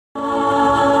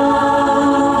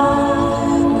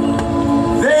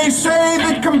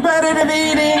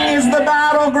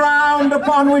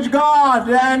on which God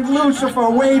and Lucifer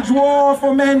wage war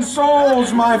for men's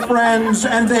souls, my friends,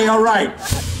 and they are right.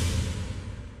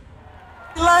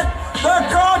 Let the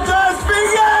contest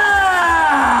begin!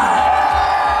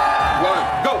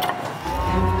 Go!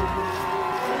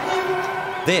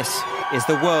 This is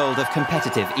the world of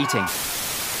competitive eating.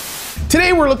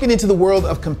 Today we're looking into the world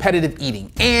of competitive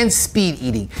eating and speed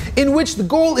eating, in which the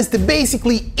goal is to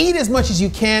basically eat as much as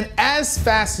you can, as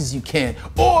fast as you can,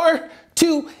 or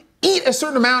to eat a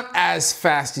certain amount as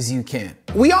fast as you can.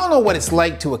 We all know what it's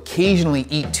like to occasionally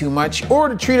eat too much or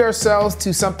to treat ourselves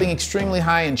to something extremely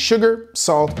high in sugar,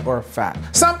 salt, or fat.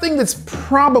 Something that's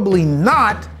probably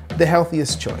not the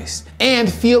healthiest choice,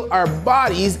 and feel our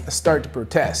bodies start to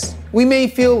protest. We may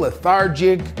feel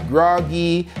lethargic,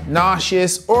 groggy,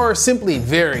 nauseous, or simply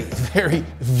very,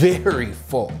 very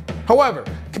full. However,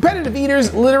 competitive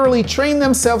eaters literally train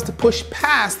themselves to push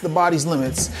past the body's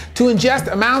limits to ingest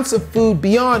amounts of food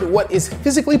beyond what is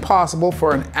physically possible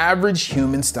for an average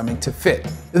human stomach to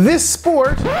fit. This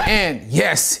sport, and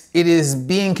yes, it is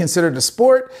being considered a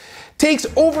sport, takes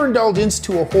overindulgence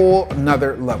to a whole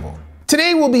nother level.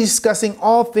 Today we'll be discussing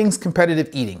all things competitive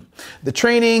eating, the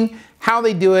training, how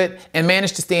they do it and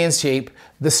manage to stay in shape,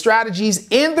 the strategies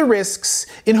and the risks,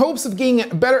 in hopes of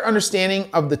gaining a better understanding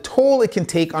of the toll it can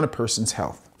take on a person's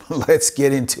health. Let's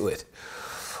get into it.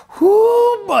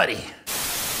 Whoo, buddy.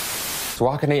 So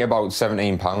I can eat about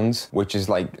 17 pounds, which is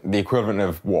like the equivalent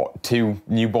of what, 2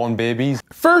 newborn babies?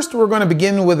 First, we're going to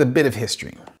begin with a bit of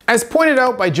history. As pointed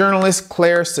out by journalist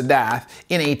Claire Sadath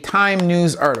in a Time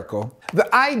News article,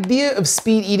 the idea of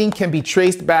speed eating can be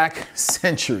traced back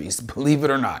centuries, believe it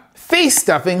or not. Face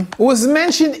stuffing was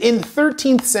mentioned in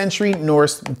 13th century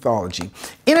Norse mythology,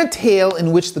 in a tale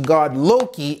in which the god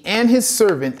Loki and his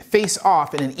servant face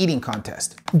off in an eating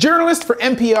contest. Journalist for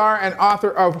NPR and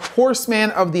author of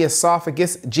Horseman of the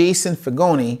Esophagus, Jason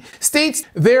Fagoni, states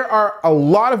there are a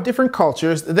lot of different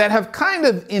cultures that have kind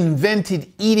of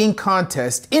invented eating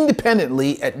contests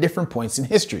independently at different points in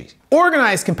history.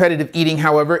 Organized competitive eating,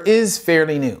 however, is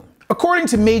fairly new. According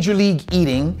to Major League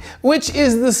Eating, which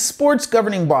is the sport's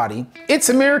governing body, its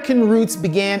American roots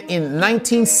began in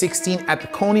 1916 at the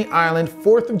Coney Island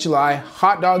 4th of July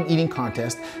hot dog eating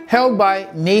contest held by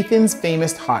Nathan's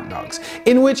Famous Hot Dogs,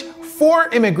 in which 4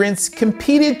 immigrants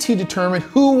competed to determine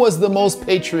who was the most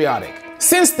patriotic.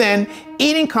 Since then,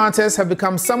 eating contests have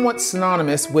become somewhat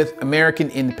synonymous with American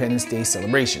Independence Day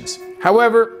celebrations.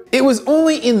 However, it was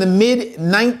only in the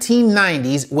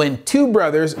mid-1990s when 2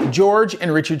 brothers, George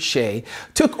and Richard Shea,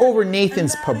 took over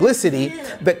Nathan's publicity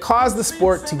that caused the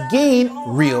sport to gain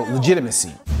real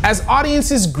legitimacy. As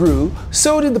audiences grew,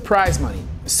 so did the prize money,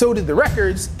 so did the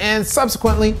records, and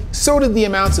subsequently, so did the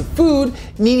amounts of food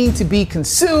needing to be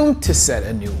consumed to set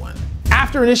a new one.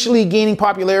 After initially gaining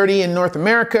popularity in North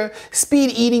America,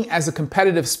 speed eating as a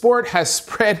competitive sport has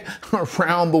spread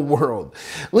around the world,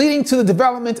 leading to the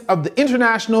development of the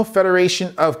International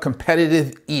Federation of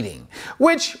Competitive Eating,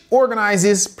 which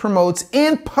organizes, promotes,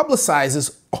 and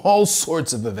publicizes all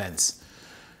sorts of events.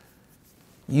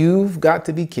 You've got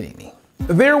to be kidding me.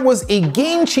 There was a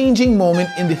game-changing moment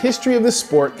in the history of the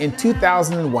sport in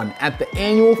 2001 at the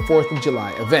annual 4th of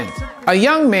July event. A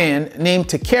young man named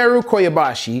Takeru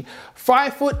Koyabashi,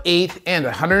 5'8" and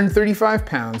 135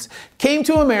 pounds, came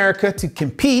to America to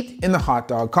compete in the hot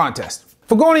dog contest.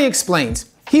 Fagoni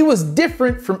explains, he was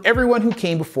different from everyone who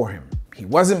came before him. He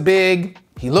wasn't big,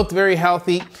 he looked very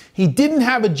healthy, he didn't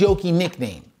have a jokey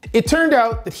nickname. It turned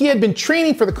out that he had been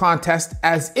training for the contest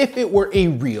as if it were a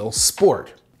real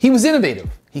sport. He was innovative.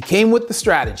 He came with the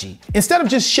strategy. Instead of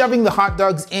just shoving the hot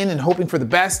dogs in and hoping for the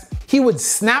best, he would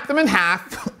snap them in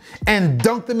half and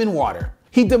dunk them in water.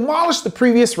 He demolished the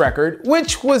previous record,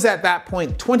 which was at that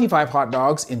point 25 hot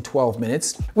dogs in 12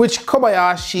 minutes, which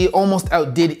Kobayashi almost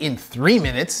outdid in 3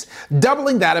 minutes,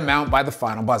 doubling that amount by the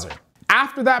final buzzer.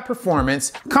 After that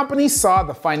performance, companies saw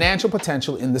the financial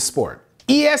potential in the sport.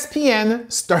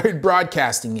 ESPN started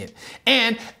broadcasting it,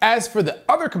 and as for the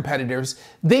other competitors,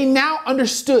 they now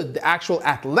understood the actual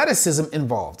athleticism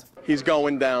involved. He's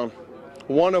going down.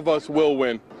 One of us will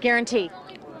win. Guaranteed.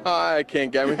 I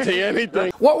can't guarantee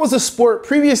anything. What was a sport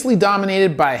previously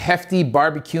dominated by hefty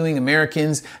barbecuing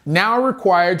Americans now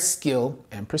required skill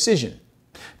and precision.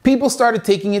 People started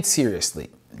taking it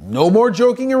seriously. No more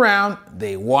joking around,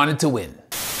 they wanted to win.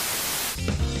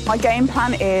 My game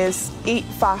plan is eat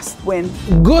fast, win.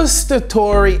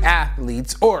 Gustatory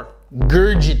athletes, or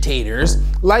gurgitators,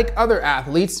 like other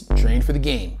athletes, train for the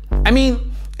game. I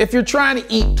mean, if you're trying to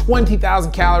eat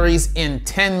 20,000 calories in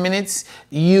 10 minutes,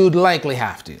 you'd likely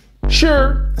have to.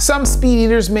 Sure, some speed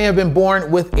eaters may have been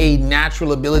born with a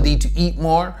natural ability to eat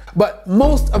more, but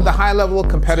most of the high-level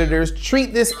competitors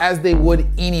treat this as they would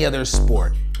any other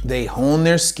sport. They hone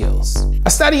their skills. A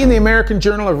study in the American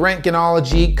Journal of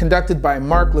Rentgenology conducted by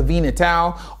Mark Levine et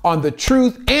al. On the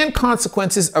truth and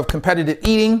consequences of competitive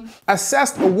eating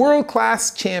assessed a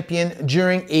world-class champion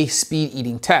during a speed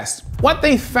eating test. What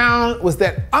they found was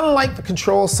that unlike the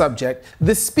control subject,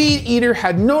 the speed eater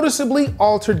had noticeably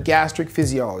altered gastric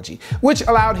physiology, which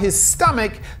allowed his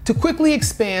stomach to quickly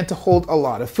expand to hold a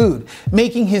lot of food,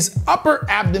 making his upper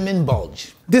abdomen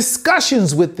bulge.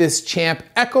 Discussions with this champ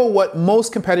echo what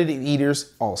most competitive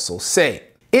eaters also say.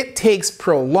 It takes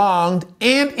prolonged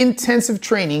and intensive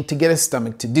training to get a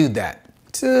stomach to do that,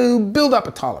 to build up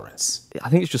a tolerance. I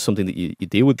think it's just something that you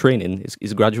deal with training.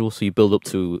 It's gradual, so you build up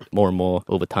to more and more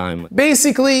over time.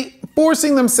 Basically,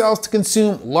 forcing themselves to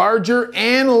consume larger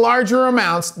and larger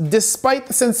amounts despite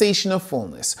the sensation of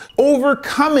fullness,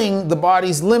 overcoming the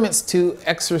body's limits to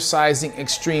exercising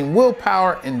extreme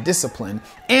willpower and discipline,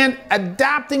 and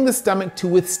adapting the stomach to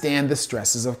withstand the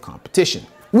stresses of competition.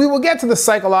 We will get to the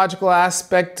psychological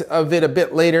aspect of it a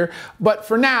bit later, but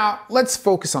for now, let's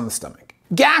focus on the stomach.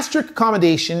 Gastric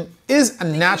accommodation is a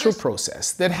natural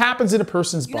process that happens in a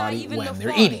person's body when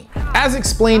they're eating. As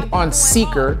explained on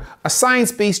Seeker, a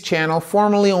science-based channel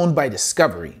formerly owned by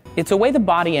Discovery. It's a way the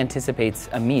body anticipates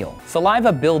a meal.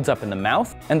 Saliva builds up in the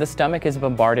mouth, and the stomach is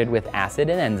bombarded with acid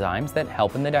and enzymes that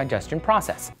help in the digestion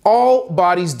process. All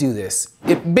bodies do this.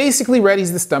 It basically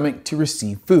readies the stomach to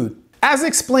receive food. As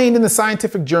explained in the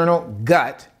scientific journal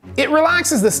Gut, it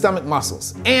relaxes the stomach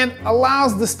muscles and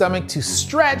allows the stomach to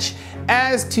stretch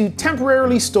as to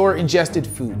temporarily store ingested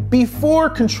food before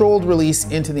controlled release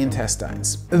into the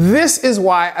intestines. This is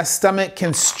why a stomach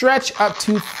can stretch up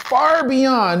to far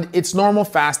beyond its normal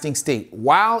fasting state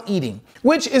while eating,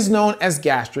 which is known as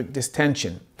gastric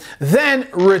distension. Then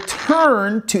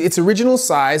return to its original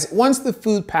size once the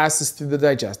food passes through the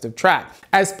digestive tract,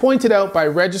 as pointed out by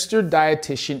registered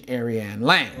dietitian Ariane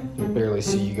Lang. I can barely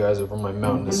see you guys over my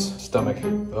mountainous stomach.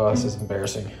 Oh, this is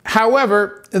embarrassing.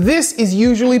 However, this is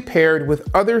usually paired with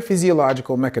other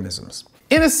physiological mechanisms.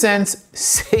 In a sense,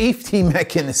 safety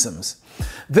mechanisms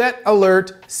that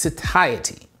alert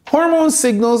satiety. Hormone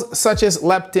signals such as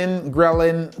leptin,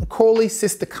 ghrelin,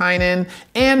 cholecystokinin,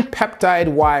 and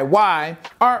peptide YY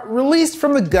are released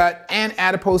from the gut and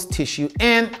adipose tissue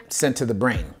and sent to the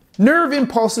brain. Nerve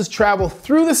impulses travel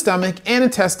through the stomach and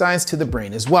intestines to the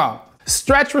brain as well.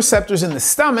 Stretch receptors in the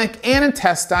stomach and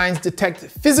intestines detect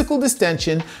physical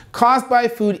distension caused by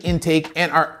food intake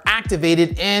and are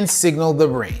activated and signal the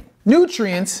brain.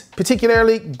 Nutrients,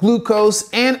 particularly glucose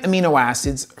and amino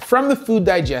acids, from the food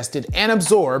digested and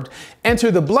absorbed enter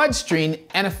the bloodstream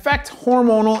and affect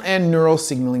hormonal and neural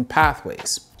signaling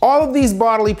pathways. All of these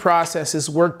bodily processes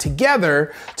work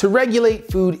together to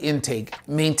regulate food intake,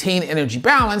 maintain energy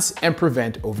balance, and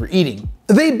prevent overeating.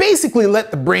 They basically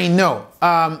let the brain know,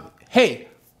 hey,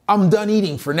 I'm done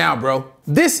eating for now, bro.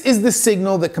 This is the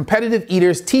signal that competitive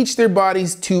eaters teach their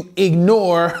bodies to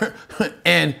ignore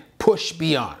and push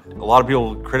beyond. A lot of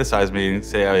people criticize me and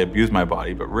say I abuse my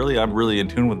body, but really I'm really in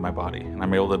tune with my body and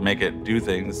I'm able to make it do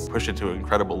things, push it to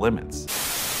incredible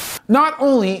limits. Not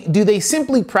only do they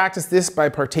simply practice this by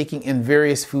partaking in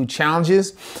various food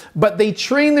challenges, but they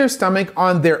train their stomach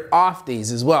on their off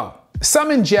days as well. Some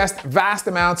ingest vast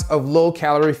amounts of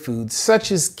low-calorie foods,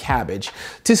 such as cabbage,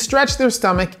 to stretch their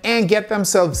stomach and get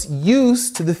themselves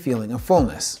used to the feeling of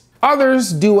fullness.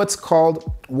 Others do what's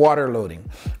called water loading,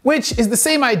 which is the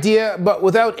same idea but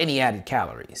without any added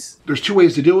calories. There's two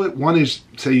ways to do it. One is,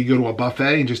 say you go to a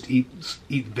buffet and just eat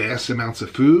vast amounts of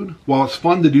food. While it's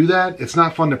fun to do that, it's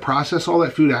not fun to process all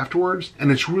that food afterwards,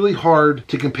 and it's really hard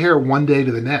to compare one day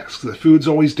to the next. The food's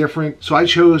always different. So I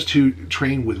chose to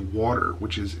train with water,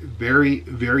 which is very,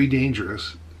 very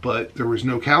dangerous, but there was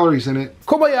no calories in it.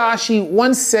 Kobayashi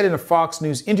once said in a Fox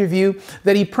News interview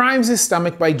that he primes his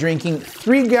stomach by drinking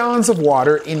 3 gallons of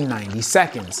water in 90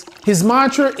 seconds. His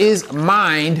mantra is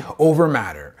mind over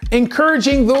matter,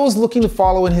 encouraging those looking to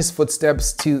follow in his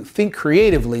footsteps to think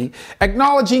creatively,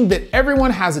 acknowledging that everyone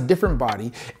has a different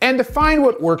body, and to find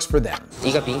what works for them.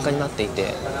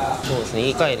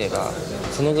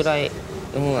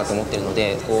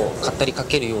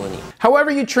 However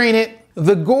you train it,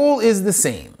 the goal is the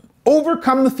same: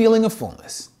 overcome the feeling of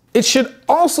fullness. It should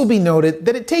also be noted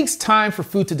that it takes time for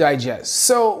food to digest,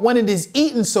 so when it is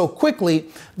eaten so quickly,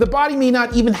 the body may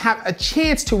not even have a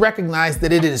chance to recognize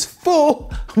that it is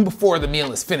full before the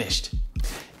meal is finished.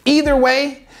 Either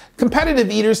way,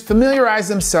 competitive eaters familiarize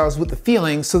themselves with the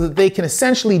feeling so that they can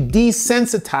essentially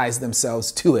desensitize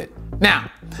themselves to it.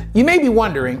 Now, you may be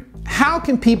wondering, how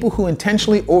can people who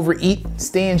intentionally overeat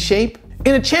stay in shape?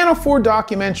 In a Channel 4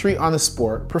 documentary on the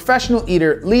sport, professional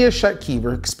eater Leah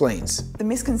Sharkiver explains. The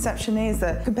misconception is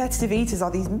that competitive eaters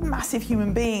are these massive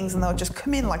human beings and they'll just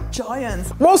come in like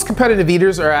giants. Most competitive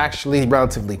eaters are actually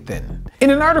relatively thin.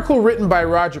 In an article written by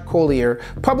Roger Collier,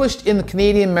 published in the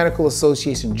Canadian Medical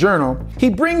Association Journal, he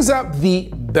brings up the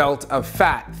belt of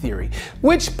fat theory,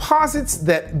 which posits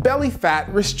that belly fat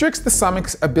restricts the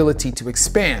stomach's ability to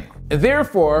expand.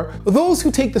 Therefore, those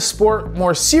who take the sport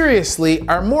more seriously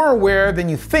are more aware than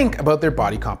you think about their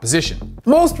body composition.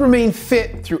 Most remain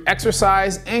fit through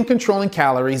exercise and controlling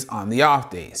calories on the off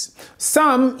days.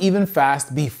 Some even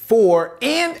fast before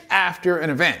and after an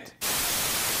event.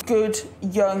 Good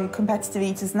young competitive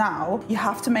eaters now, you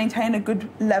have to maintain a good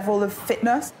level of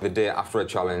fitness. The day after a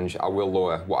challenge, I will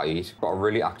lower what I eat. I've got a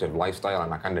really active lifestyle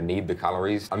and I kind of need the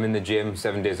calories. I'm in the gym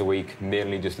 7 days a week,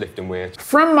 mainly just lifting weights.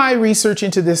 From my research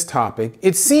into this topic,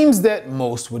 it seems that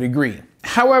most would agree.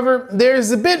 However, there's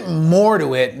a bit more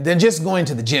to it than just going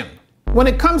to the gym. When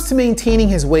it comes to maintaining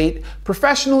his weight,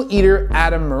 professional eater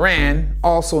Adam Moran,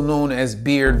 also known as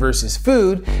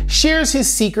beardmeatsfood, shares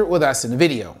his secret with us in a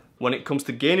video. When it comes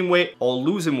to gaining weight or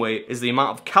losing weight is the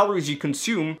amount of calories you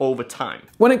consume over time.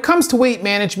 When it comes to weight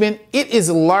management, it is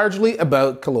largely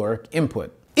about caloric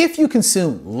input. If you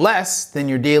consume less than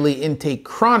your daily intake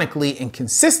chronically and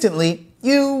consistently,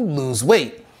 you lose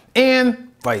weight,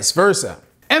 and vice versa.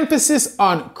 Emphasis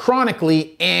on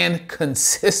chronically and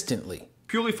consistently.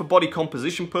 Purely for body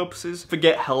composition purposes,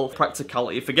 forget health,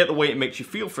 practicality, forget the way it makes you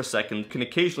feel for a second, can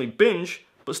occasionally binge,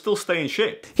 but still stay in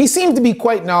shape. He seems to be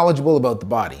quite knowledgeable about the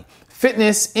body,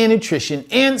 fitness and nutrition,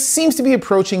 and seems to be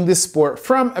approaching this sport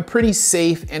from a pretty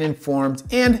safe and informed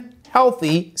and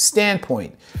healthy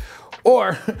standpoint.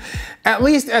 Or at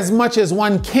least as much as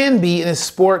one can be in a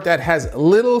sport that has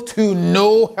little to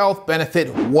no health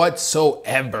benefit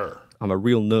whatsoever. I'm a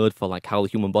real nerd for like how the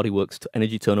human body works,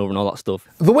 energy turnover and all that stuff.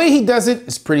 The way he does it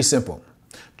is pretty simple.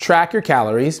 Track your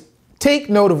calories, take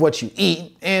note of what you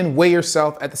eat, and weigh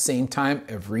yourself at the same time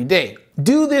every day.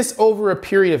 Do this over a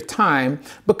period of time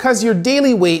because your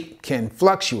daily weight can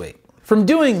fluctuate. From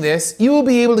doing this, you will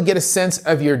be able to get a sense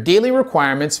of your daily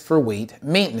requirements for weight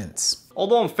maintenance.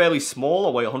 Although I'm fairly small, I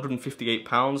weigh 158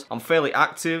 pounds, I'm fairly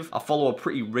active, I follow a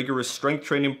pretty rigorous strength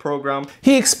training program.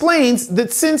 He explains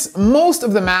that since most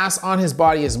of the mass on his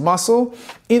body is muscle,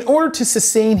 in order to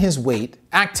sustain his weight,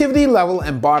 activity level,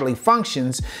 and bodily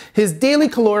functions, his daily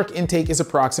caloric intake is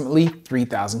approximately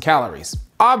 3,000 calories.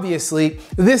 Obviously,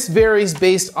 this varies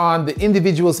based on the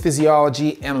individual's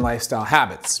physiology and lifestyle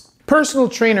habits. Personal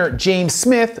trainer James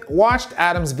Smith watched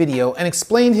Adam's video and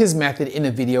explained his method in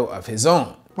a video of his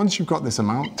own. Once you've got this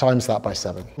amount, times that by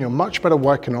 7. You're much better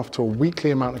working off to a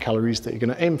weekly amount of calories that you're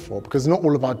going to aim for, because not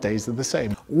all of our days are the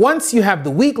same. Once you have the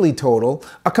weekly total,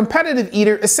 a competitive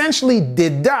eater essentially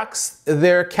deducts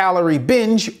their calorie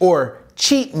binge or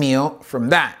cheat meal from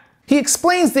that. He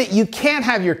explains that you can't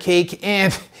have your cake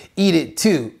and eat it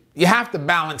too. You have to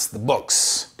balance the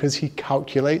books. Because he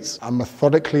calculates and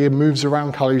methodically moves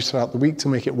around calories throughout the week to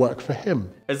make it work for him.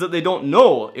 Is that they don't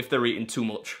know if they're eating too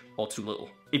much or too little.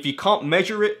 If you can't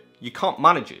measure it, you can't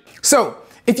manage it. So,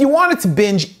 if you wanted to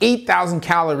binge 8,000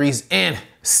 calories and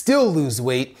still lose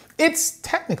weight, it's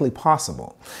technically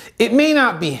possible. It may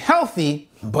not be healthy,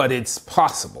 but it's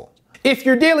possible. If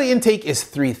your daily intake is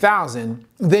 3,000,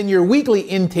 then your weekly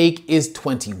intake is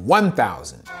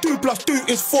 21,000. 2 + 2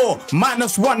 is 4,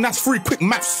 -1, that's 3, quick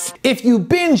maths. If you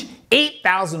binge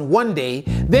 8,000 one day,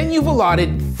 then you've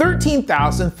allotted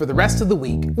 13,000 for the rest of the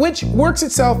week, which works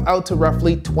itself out to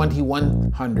roughly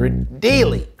 2,100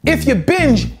 daily. If you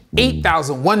binge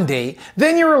 8,000 one day,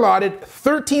 then you're allotted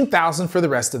 13,000 for the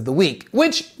rest of the week,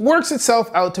 which works itself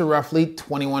out to roughly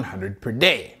 2,100 per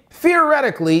day.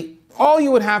 Theoretically, all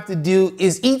you would have to do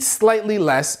is eat slightly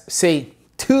less, say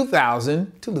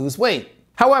 2,000, to lose weight.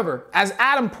 However, as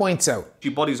Adam points out,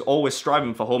 your body's always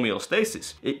striving for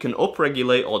homeostasis. It can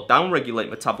upregulate or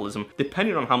downregulate metabolism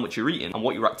depending on how much you're eating and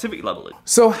what your activity level is.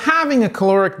 So having a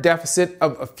caloric deficit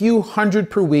of a few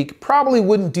hundred per week probably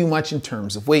wouldn't do much in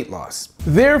terms of weight loss.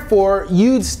 Therefore,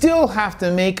 you'd still have to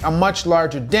make a much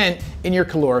larger dent in your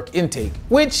caloric intake,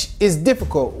 which is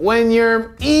difficult when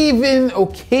you're even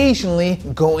occasionally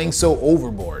going so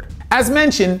overboard. As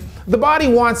mentioned, the body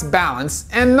wants balance,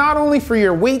 and not only for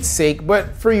your weight's sake,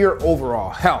 but for your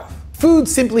overall health. Food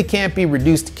simply can't be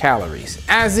reduced to calories,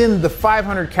 as in the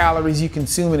 500 calories you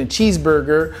consume in a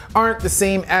cheeseburger aren't the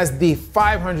same as the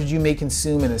 500 you may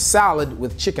consume in a salad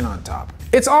with chicken on top.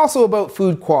 It's also about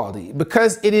food quality,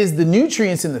 because it is the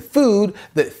nutrients in the food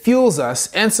that fuels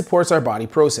us and supports our body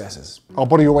processes. Our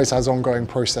body always has ongoing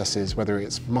processes, whether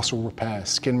it's muscle repair,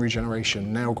 skin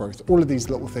regeneration, nail growth, all of these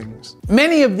little things.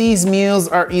 Many of these meals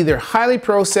are either highly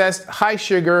processed, high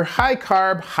sugar, high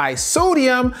carb, high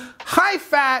sodium, high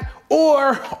fat,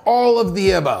 or all of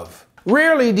the above.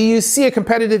 Rarely do you see a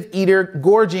competitive eater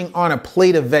gorging on a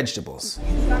plate of vegetables.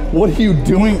 What are you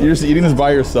doing? You're just eating this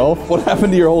by yourself? What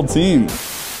happened to your whole team?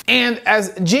 And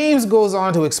as James goes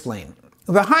on to explain,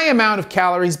 the high amount of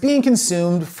calories being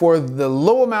consumed for the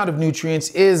low amount of nutrients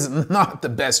is not the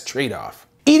best trade-off.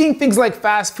 Eating things like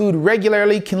fast food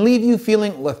regularly can leave you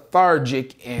feeling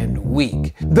lethargic and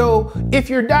weak. Though,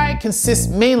 if your diet consists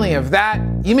mainly of that,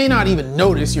 you may not even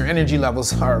notice your energy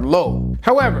levels are low.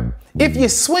 However, if you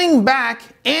swing back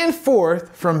and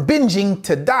forth from binging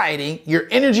to dieting, your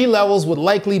energy levels would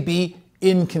likely be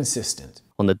inconsistent.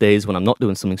 On the days when I'm not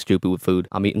doing something stupid with food,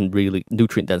 I'm eating really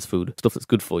nutrient-dense food, stuff that's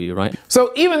good for you, right?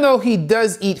 So even though he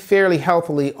does eat fairly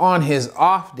healthily on his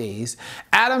off days,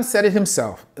 Adam said it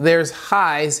himself, there's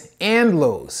highs and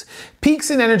lows, peaks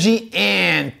in energy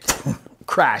and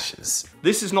crashes.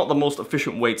 This is not the most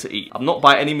efficient way to eat. I'm not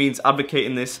by any means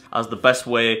advocating this as the best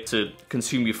way to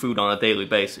consume your food on a daily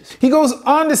basis. He goes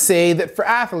on to say that for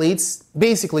athletes,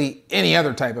 basically any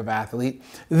other type of athlete,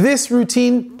 this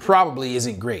routine probably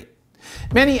isn't great.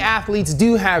 Many athletes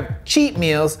do have cheat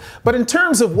meals, but in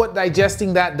terms of what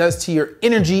digesting that does to your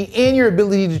energy and your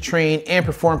ability to train and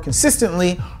perform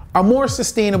consistently, a more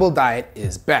sustainable diet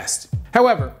is best.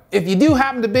 However, if you do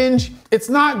happen to binge, it's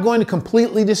not going to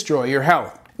completely destroy your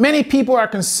health. Many people are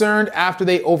concerned after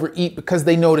they overeat because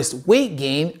they notice weight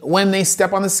gain when they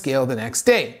step on the scale the next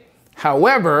day.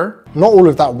 However, not all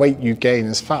of that weight you gain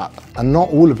is fat, and not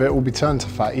all of it will be turned to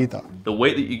fat either. The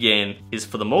weight that you gain is,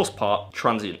 for the most part,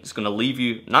 transient. It's going to leave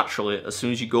you naturally as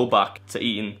soon as you go back to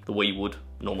eating the way you would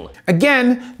normally.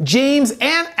 Again, James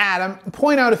and Adam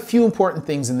point out a few important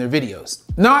things in their videos.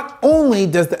 Not only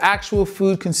does the actual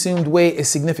food consumed weigh a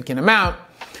significant amount,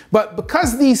 but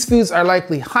because these foods are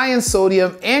likely high in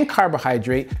sodium and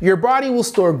carbohydrate, your body will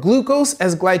store glucose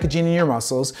as glycogen in your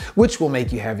muscles, which will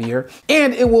make you heavier,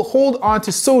 and it will hold on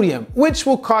to sodium, which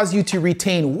will cause you to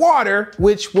retain water,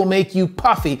 which will make you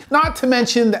puffy, not to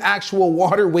mention the actual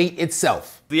water weight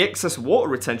itself. The excess water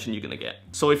retention you're going to get.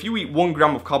 So if you eat 1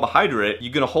 gram of carbohydrate,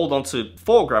 you're going to hold on to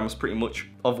 4 grams pretty much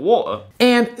of water.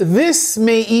 And this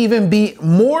may even be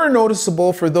more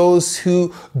noticeable for those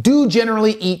who do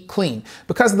generally eat clean,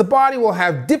 because the body will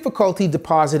have difficulty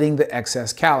depositing the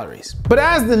excess calories. But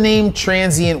as the name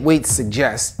transient weight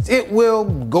suggests, it will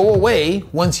go away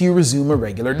once you resume a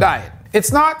regular diet.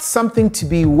 It's not something to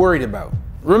be worried about.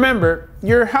 Remember,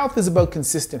 your health is about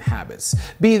consistent habits,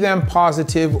 be them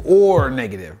positive or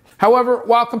negative. However,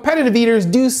 while competitive eaters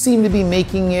do seem to be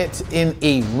making it in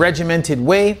a regimented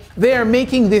way, they are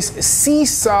making this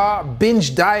seesaw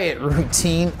binge diet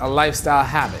routine a lifestyle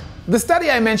habit. The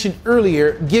study I mentioned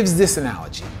earlier gives this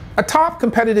analogy. A top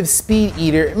competitive speed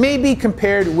eater may be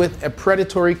compared with a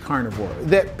predatory carnivore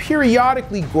that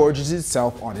periodically gorges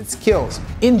itself on its kills,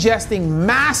 ingesting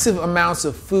massive amounts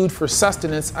of food for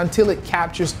sustenance until it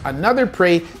captures another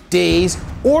prey days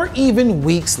or even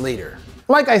weeks later.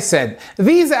 Like I said,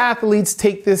 these athletes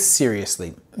take this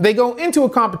seriously. They go into a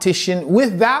competition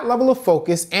with that level of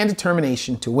focus and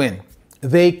determination to win.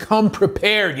 They come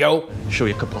prepared, yo. Show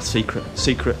you a couple of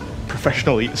secret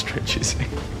professional eating stretches.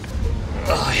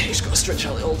 Oh, he's got to stretch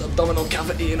out the old abdominal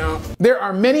cavity, you know. There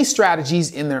are many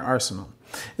strategies in their arsenal.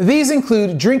 These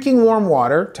include drinking warm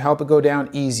water to help it go down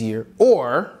easier,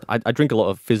 or... I drink a lot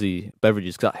of fizzy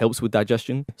beverages because that helps with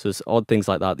digestion. So there's odd things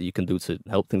like that that you can do to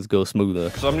help things go smoother.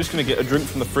 So I'm just going to get a drink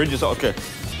from the fridge, is that okay?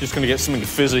 Just going to get something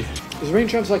fizzy. Is there any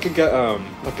chance I could get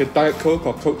like a Diet Coke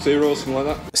or Coke Zero or something like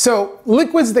that? So,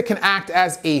 liquids that can act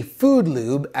as a food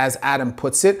lube, as Adam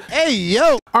puts it, hey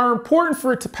yo, are important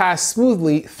for it to pass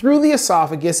smoothly through the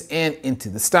esophagus and into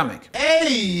the stomach.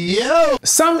 Hey yo!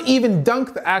 Some even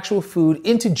dunk the actual food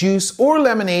into juice or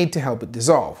lemonade to help it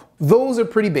dissolve. Those are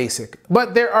pretty basic,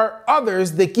 but there are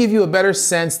others that give you a better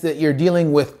sense that you're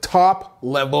dealing with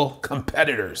top-level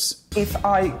competitors. If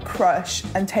I crush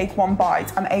and take one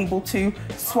bite, I'm able to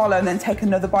swallow and then take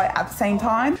another bite at the same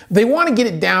time. They want to get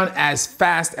it down as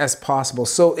fast as possible,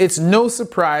 so it's no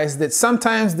surprise that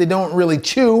sometimes they don't really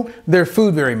chew their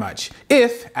food very much,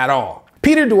 if at all.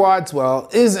 Peter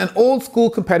Dwadswell is an old school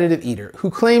competitive eater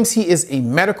who claims he is a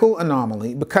medical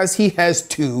anomaly because he has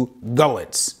 2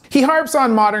 gullets. He harps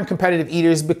on modern competitive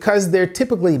eaters because they're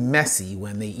typically messy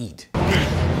when they eat.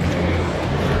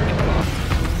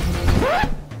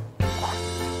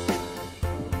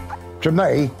 To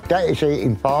me, that is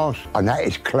eating fast and that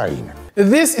is clean.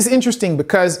 This is interesting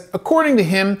because, according to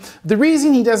him, the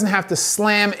reason he doesn't have to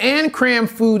slam and cram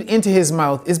food into his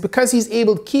mouth is because he's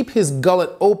able to keep his gullet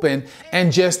open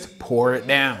and just pour it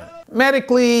down.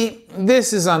 Medically,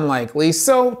 this is unlikely,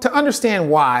 so to understand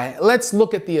why, let's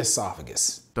look at the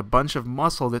esophagus. The bunch of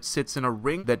muscle that sits in a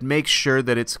ring that makes sure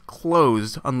that it's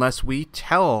closed unless we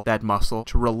tell that muscle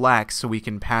to relax so we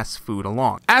can pass food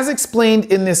along. As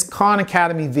explained in this Khan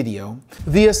Academy video,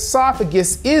 the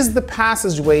esophagus is the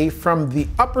passageway from the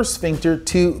upper sphincter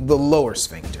to the lower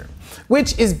sphincter,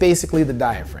 which is basically the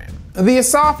diaphragm. The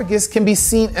esophagus can be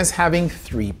seen as having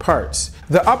 3 parts.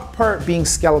 The upper part being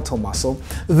skeletal muscle,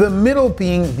 the middle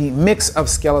being the mix of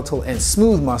skeletal and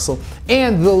smooth muscle,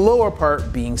 and the lower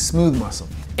part being smooth muscle.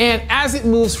 And as it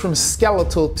moves from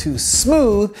skeletal to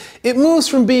smooth, it moves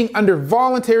from being under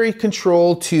voluntary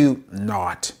control to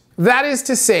not. That is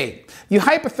to say, you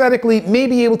hypothetically may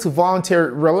be able to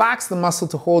voluntarily relax the muscle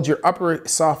to hold your upper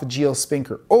esophageal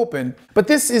sphincter open, but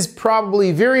this is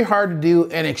probably very hard to do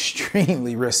and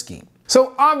extremely risky.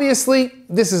 So obviously,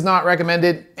 this is not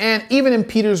recommended, and even in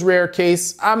Peter's rare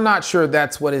case, I'm not sure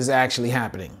that's what is actually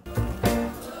happening.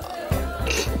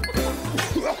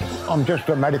 I'm just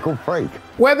a medical freak.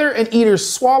 Whether an eater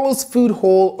swallows food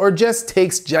whole or just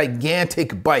takes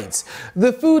gigantic bites,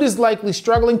 the food is likely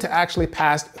struggling to actually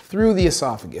pass through the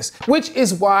esophagus, which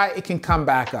is why it can come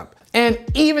back up. And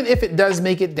even if it does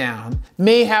make it down,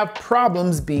 may have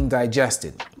problems being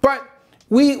digested. But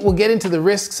we will get into the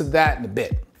risks of that in a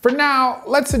bit. For now,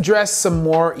 let's address some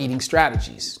more eating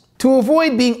strategies. To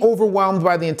avoid being overwhelmed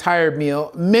by the entire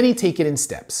meal, many take it in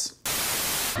steps.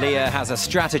 Leah has a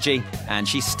strategy and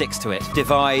she sticks to it.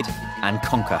 Divide and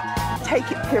conquer.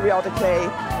 Take it periodically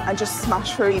and just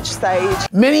smash through each stage.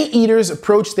 Many eaters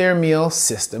approach their meal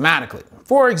systematically.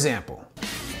 For example,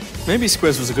 maybe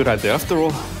squares was a good idea after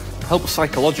all. Helps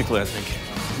psychologically, I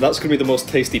think. That's going to be the most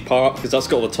tasty part because that's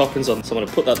got all the toppings on. So I'm going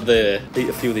to put that there, eat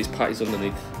a few of these patties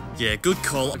underneath. Yeah, good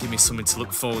call. Give me something to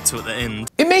look forward to at the end.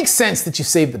 It makes sense that you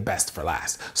save the best for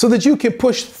last, so that you can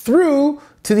push through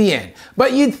to the end.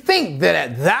 But you'd think that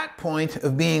at that point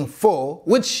of being full,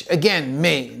 which again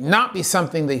may not be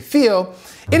something they feel,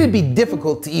 it'd be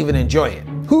difficult to even enjoy it.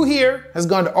 Who here has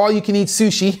gone to all-you-can-eat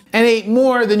sushi and ate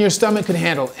more than your stomach could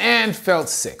handle and felt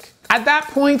sick? At that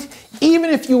point, even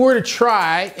if you were to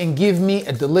try and give me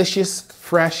a delicious,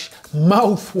 fresh,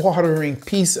 mouth-watering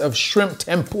piece of shrimp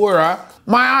tempura,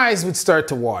 my eyes would start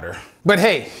to water. But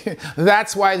hey,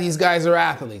 that's why these guys are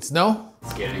athletes, no?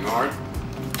 It's getting hard.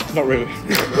 Not really.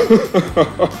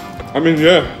 I mean,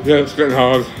 yeah, it's getting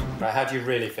hard. Right, how do you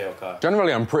really feel, Kyle?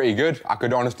 Generally, I'm pretty good. I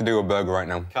could honestly do a burger right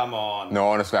now. Come on. No,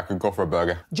 honestly, I could go for a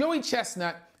burger. Joey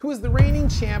Chestnut, who is the reigning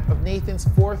champ of Nathan's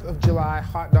 4th of July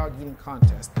hot dog eating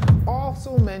contest,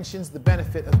 also mentions the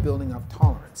benefit of building up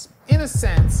tolerance. In a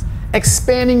sense,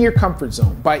 expanding your comfort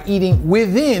zone by eating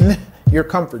within your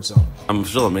comfort zone. I'm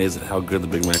still amazed at how good the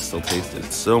Big Mac still tasted.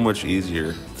 It's so much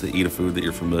easier to eat a food that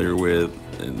you're familiar with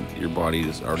and your body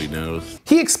just already knows.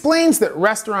 He explains that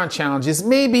restaurant challenges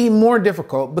may be more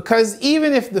difficult because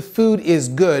even if the food is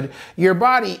good, your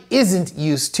body isn't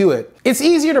used to it. It's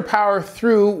easier to power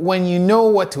through when you know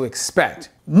what to expect.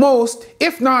 Most,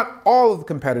 if not all of the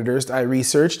competitors I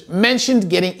researched, mentioned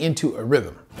getting into a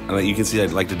rhythm. And you can see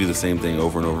I'd like to do the same thing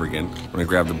over and over again. When I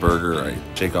grab the burger, I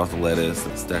shake off the lettuce,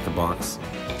 and stack the box.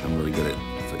 I'm really good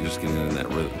at just getting in that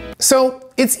rhythm.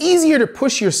 So it's easier to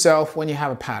push yourself when you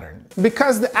have a pattern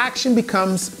because the action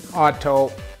becomes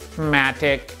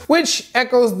automatic, which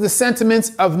echoes the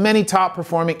sentiments of many top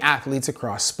performing athletes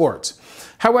across sports.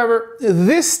 However,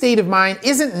 this state of mind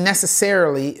isn't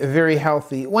necessarily very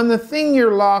healthy when the thing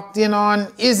you're locked in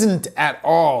on isn't at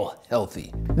all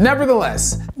healthy.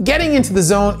 Nevertheless, getting into the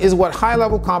zone is what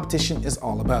high-level competition is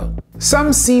all about.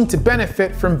 Some seem to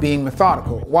benefit from being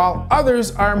methodical, while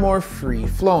others are more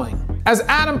free-flowing. As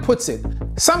Adam puts it,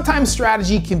 sometimes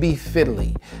strategy can be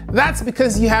fiddly. That's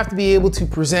because you have to be able to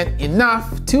present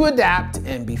enough to adapt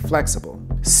and be flexible.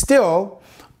 Still,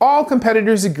 all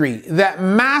competitors agree that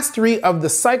mastery of the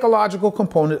psychological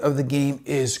component of the game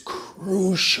is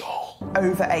crucial.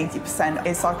 Over 80%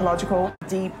 is psychological.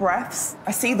 Deep breaths.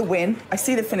 I see the win. I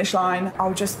see the finish line.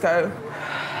 I'll just go,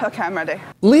 okay, I'm ready.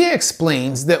 Leah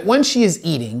explains that when she is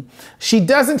eating, she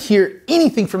doesn't hear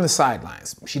anything from the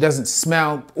sidelines. She doesn't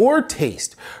smell or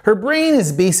taste. Her brain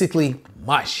is basically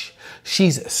mush.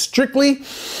 She's strictly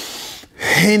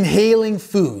Inhaling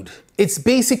food. It's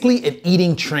basically an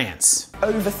eating trance.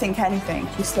 Overthink anything,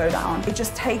 you slow down. It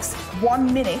just takes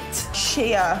 1 minute,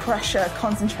 sheer pressure,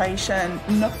 concentration,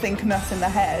 nothingness in the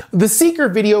head. The Seeker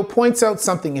video points out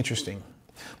something interesting.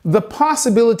 The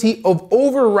possibility of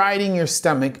overriding your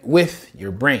stomach with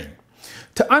your brain.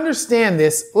 To understand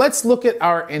this, let's look at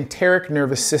our enteric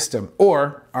nervous system,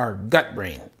 or our gut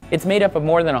brain. It's made up of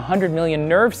more than 100 million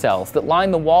nerve cells that line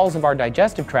the walls of our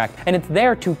digestive tract, and it's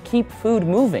there to keep food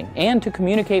moving and to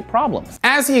communicate problems.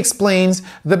 As he explains,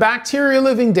 the bacteria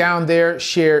living down there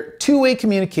share two-way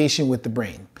communication with the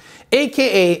brain,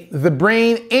 aka the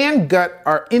brain and gut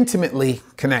are intimately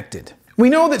connected. We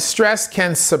know that stress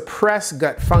can suppress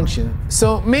gut function,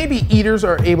 so maybe eaters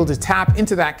are able to tap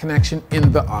into that connection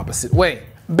in the opposite way.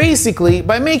 Basically,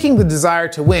 by making the desire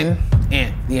to win,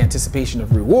 and the anticipation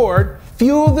of reward,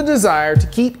 fuel the desire to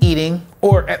keep eating,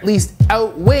 or at least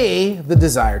outweigh the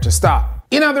desire to stop.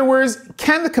 In other words,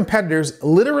 can the competitors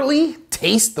literally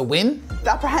taste the win?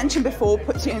 The apprehension before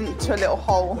puts you into a little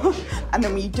hole, and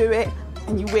then when you do it,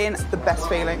 and you win, it's the best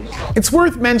feeling. It's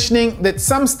worth mentioning that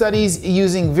some studies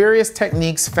using various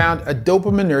techniques found a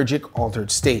dopaminergic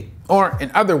altered state, or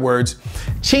in other words,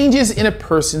 changes in a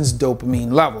person's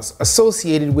dopamine levels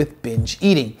associated with binge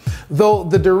eating, though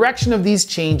the direction of these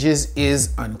changes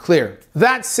is unclear.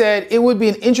 That said, it would be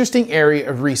an interesting area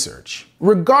of research.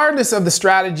 Regardless of the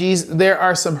strategies, there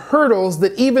are some hurdles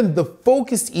that even the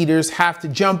focused eaters have to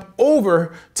jump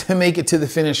over to make it to the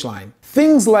finish line.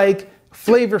 Things like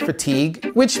flavor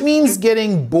fatigue, which means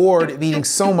getting bored of eating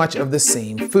so much of the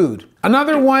same food.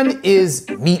 Another one is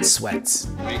meat sweats.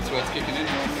 Meat sweats kicking in.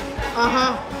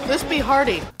 This be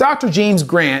hearty. Dr. James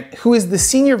Grant, who is the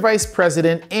Senior Vice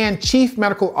President and Chief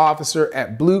Medical Officer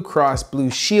at Blue Cross Blue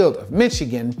Shield of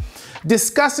Michigan,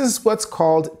 discusses what's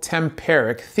called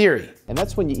temperic theory. And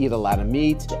that's when you eat a lot of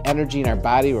meat. The energy in our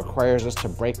body requires us to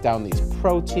break down these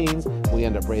proteins. We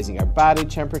end up raising our body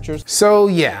temperatures. So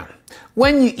yeah,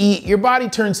 when you eat, your body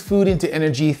turns food into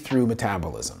energy through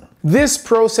metabolism. This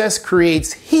process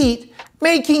creates heat,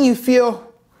 making you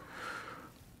feel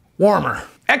warmer.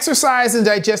 Exercise and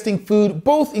digesting food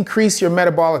both increase your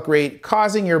metabolic rate,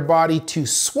 causing your body to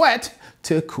sweat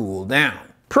to cool down.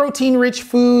 Protein-rich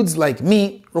foods like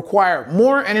meat require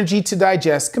more energy to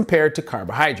digest compared to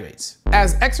carbohydrates.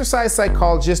 As exercise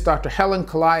psychologist Dr. Helen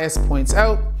Calais points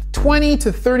out, 20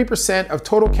 to 30% of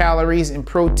total calories in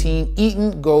protein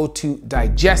eaten go to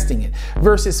digesting it,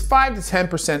 versus 5 to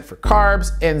 10% for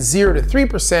carbs and 0 to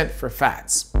 3% for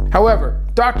fats. However,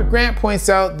 Dr. Grant points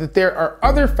out that there are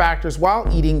other factors while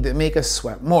eating that make us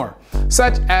sweat more,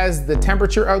 such as the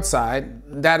temperature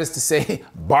outside, that is to say,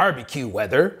 barbecue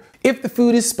weather, if the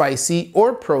food is spicy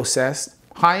or processed,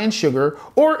 high in sugar,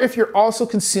 or if you're also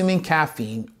consuming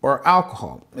caffeine or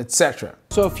alcohol, etc.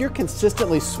 So if you're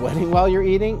consistently sweating while you're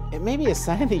eating, it may be a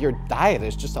sign that your diet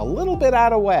is just a little bit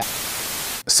out of whack.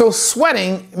 So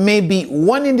sweating may be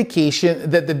one indication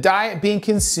that the diet being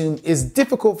consumed is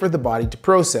difficult for the body to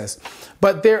process,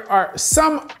 but there are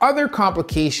some other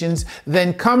complications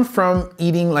that come from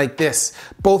eating like this,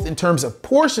 both in terms of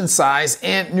portion size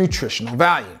and nutritional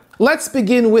value. Let's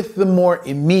begin with the more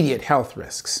immediate health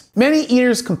risks. Many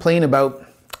eaters complain about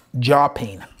jaw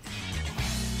pain.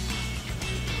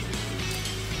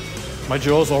 My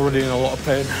jaw's already in a lot of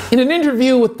pain. In an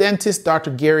interview with dentist Dr.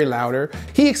 Gary Lauder,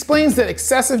 he explains that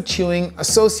excessive chewing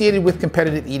associated with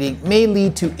competitive eating may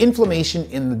lead to inflammation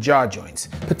in the jaw joints,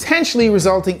 potentially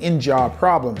resulting in jaw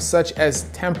problems such as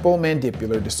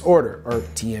temporomandibular disorder, or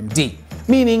TMD.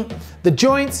 Meaning the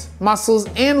joints, muscles,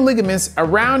 and ligaments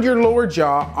around your lower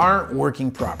jaw aren't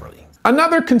working properly.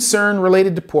 Another concern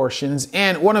related to portions,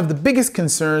 and one of the biggest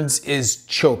concerns, is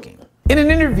choking. In an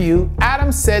interview,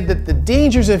 Adam said that the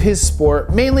dangers of his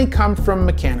sport mainly come from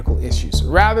mechanical issues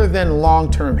rather than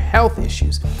long-term health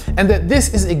issues, and that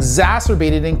this is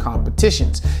exacerbated in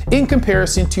competitions in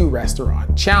comparison to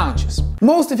restaurant challenges.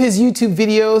 Most of his YouTube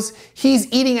videos,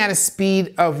 he's eating at a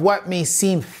speed of what may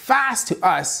seem fast to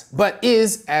us, but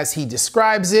is, as he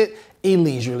describes it, a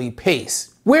leisurely pace.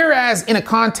 Whereas in a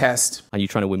contest, and you're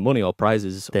trying to win money or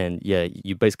prizes, then yeah,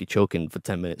 you're basically choking for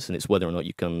 10 minutes and it's whether or not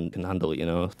you can handle it, you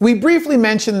know. We briefly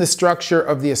mentioned the structure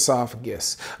of the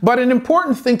esophagus, but an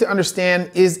important thing to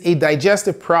understand is a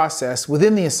digestive process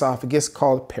within the esophagus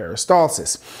called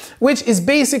peristalsis, which is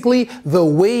basically the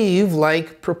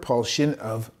wave-like propulsion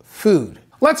of food.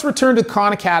 Let's return to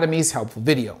Khan Academy's helpful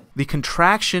video. The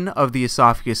contraction of the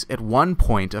esophagus at one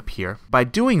point up here, by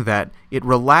doing that, it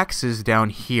relaxes down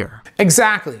here.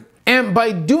 Exactly. And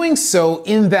by doing so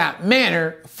in that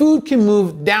manner, food can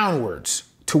move downwards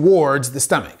towards the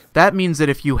stomach. That means that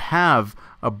if you have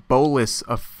a bolus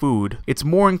of food, it's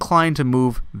more inclined to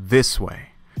move this way.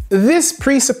 This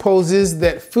presupposes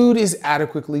that food is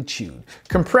adequately chewed,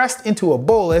 compressed into a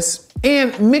bolus,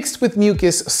 and mixed with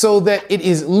mucus so that it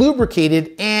is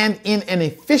lubricated and in an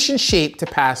efficient shape to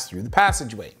pass through the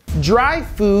passageway. Dry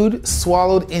food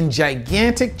swallowed in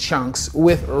gigantic chunks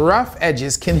with rough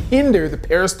edges can hinder the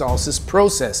peristalsis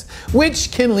process,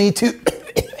 which can lead to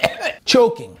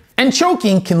choking. And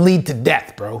choking can lead to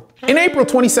death, bro. In April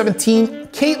 2017,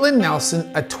 Caitlin Nelson,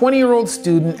 a 20-year-old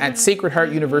student at Sacred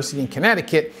Heart University in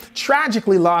Connecticut,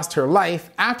 tragically lost her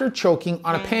life after choking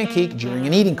on a pancake during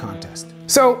an eating contest.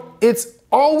 So it's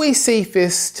always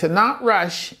safest to not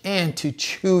rush and to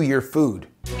chew your food.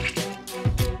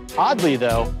 Oddly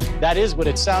though, that is what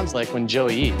it sounds like when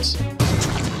Joey eats.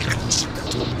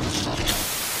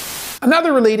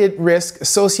 Another related risk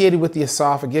associated with the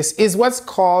esophagus is what's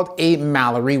called a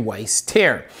Mallory-Weiss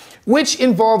tear, which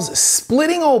involves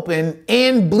splitting open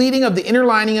and bleeding of the inner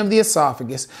lining of the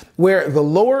esophagus where the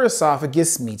lower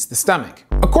esophagus meets the stomach.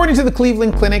 According to the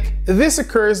Cleveland Clinic, this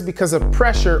occurs because of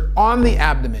pressure on the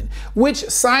abdomen, which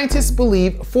scientists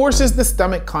believe forces the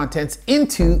stomach contents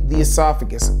into the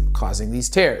esophagus, causing these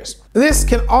tears. This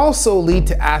can also lead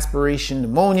to aspiration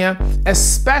pneumonia,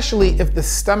 especially if the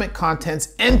stomach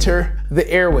contents enter the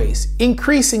airways,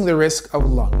 increasing the risk of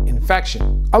lung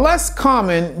infection. A less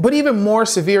common, but even more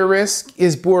severe risk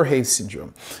is Boerhaave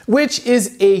syndrome, which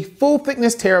is a full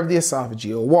thickness tear of the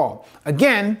esophageal wall,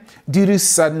 again, due to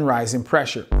sudden rise in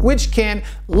pressure, which can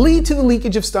lead to the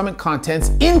leakage of stomach contents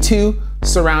into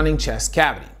surrounding chest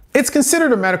cavity. It's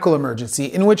considered a medical emergency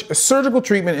in which a surgical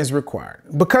treatment is required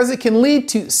because it can lead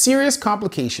to serious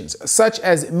complications such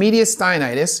as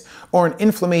mediastinitis, or an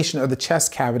inflammation of the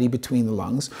chest cavity between the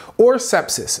lungs, or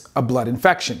sepsis, a blood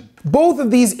infection. Both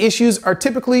of these issues are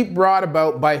typically brought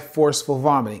about by forceful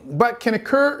vomiting, but can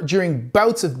occur during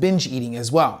bouts of binge eating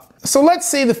as well. So let's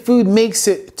say the food makes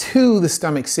it to the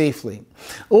stomach safely.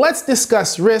 Let's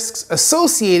discuss risks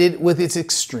associated with its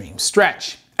extreme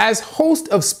stretch. As host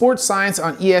of Sports Science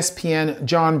on ESPN,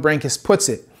 John Brankus puts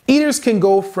it, eaters can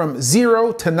go from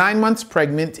 0 to 9 months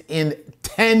pregnant in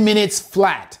 10 minutes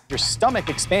flat. Your stomach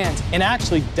expands and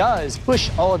actually does push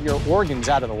all of your organs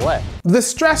out of the way. The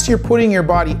stress you're putting your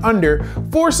body under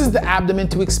forces the abdomen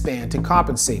to expand to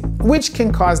compensate, which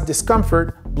can cause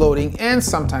discomfort, bloating, and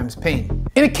sometimes pain.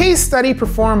 In a case study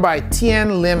performed by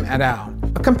Tien Lim et al.,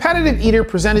 a competitive eater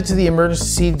presented to the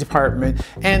emergency department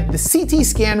and the CT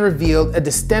scan revealed a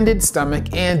distended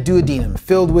stomach and duodenum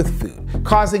filled with food,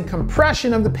 causing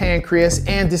compression of the pancreas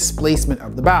and displacement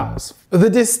of the bowels. The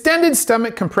distended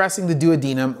stomach compressing the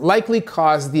duodenum likely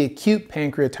caused the acute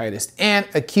pancreatitis and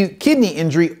acute kidney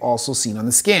injury also seen on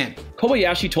the scan.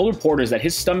 Kobayashi told reporters that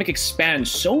his stomach expands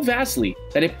so vastly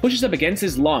that it pushes up against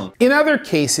his lung. In other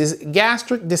cases,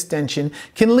 gastric distension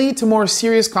can lead to more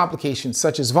serious complications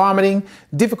such as vomiting,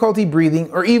 difficulty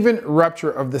breathing, or even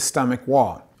rupture of the stomach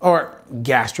wall, or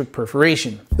gastric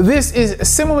perforation. This is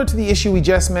similar to the issue we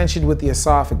just mentioned with the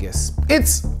esophagus.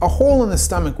 It's a hole in the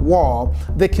stomach wall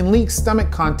that can leak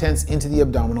stomach contents into the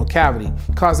abdominal cavity,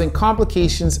 causing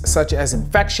complications such as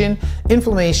infection,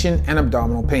 inflammation, and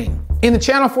abdominal pain. In the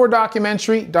Channel 4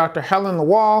 documentary, Dr. Helen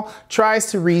Lawal tries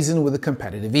to reason with a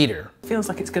competitive eater. Feels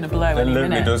like it's going to blow It any literally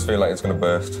minute. does feel like it's going to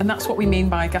burst. And that's what we mean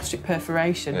by gastric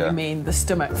perforation. Yeah. We mean the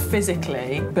stomach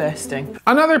physically bursting.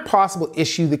 Another possible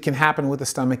issue that can happen with the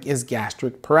stomach is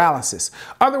gastric paralysis,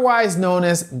 otherwise known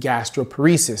as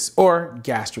gastroparesis or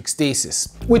gastric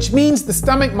stasis, which means the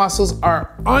stomach muscles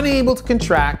are unable to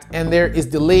contract and there is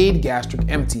delayed gastric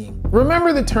emptying.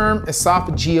 Remember the term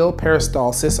esophageal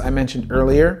peristalsis I mentioned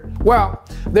earlier? Well,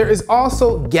 there is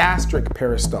also gastric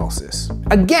peristalsis.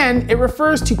 Again, it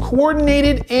refers to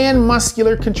coordinated and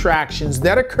muscular contractions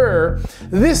that occur,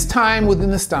 this time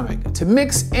within the stomach, to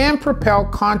mix and propel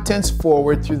contents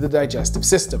forward through the digestive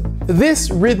system.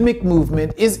 This rhythmic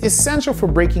movement is essential for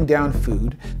breaking down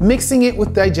food, mixing it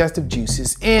with digestive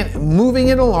juices, and moving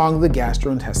it along the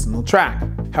gastrointestinal tract.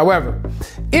 However,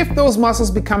 if those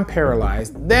muscles become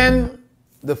paralyzed, then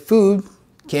the food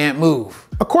can't move.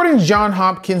 According to Johns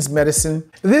Hopkins Medicine,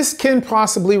 this can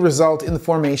possibly result in the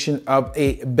formation of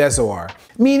a bezoar,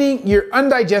 meaning your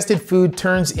undigested food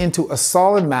turns into a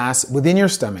solid mass within your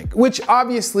stomach, which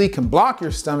obviously can block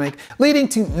your stomach, leading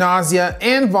to nausea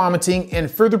and vomiting and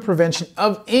further prevention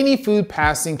of any food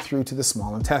passing through to the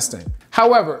small intestine.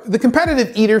 However, the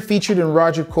competitive eater featured in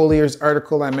Roger Collier's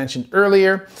article I mentioned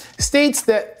earlier states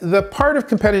that the part of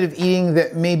competitive eating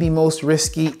that may be most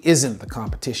risky isn't the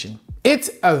competition.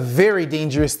 It's a very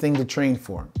dangerous thing to train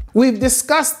for. We've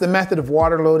discussed the method of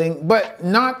water loading, but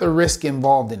not the risk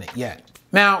involved in it yet.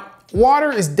 Now,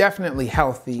 water is definitely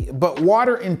healthy, but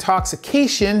water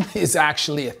intoxication is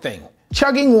actually a thing.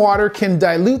 Chugging water can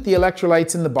dilute the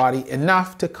electrolytes in the body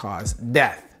enough to cause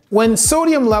death. When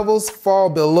sodium levels fall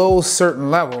below certain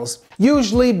levels,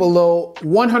 usually below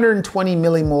 120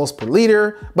 millimoles per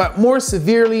liter, but more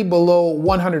severely below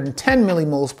 110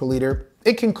 millimoles per liter,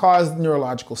 it can cause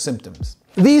neurological symptoms.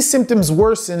 These symptoms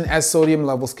worsen as sodium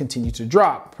levels continue to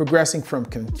drop, progressing from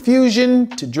confusion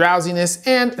to drowsiness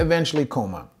and eventually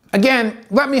coma. Again,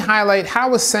 let me highlight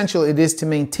how essential it is to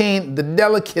maintain the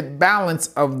delicate balance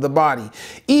of the body,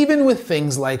 even with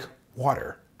things like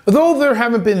water. Though there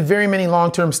haven't been very many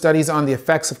long-term studies on the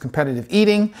effects of competitive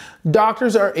eating,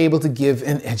 doctors are able to give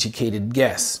an educated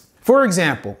guess. For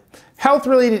example,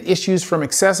 health-related issues from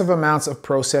excessive amounts of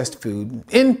processed food,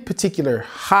 in particular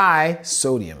high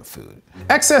sodium food.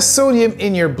 Excess sodium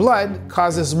in your blood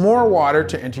causes more water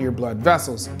to enter your blood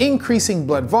vessels, increasing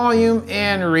blood volume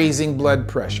and raising blood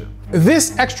pressure.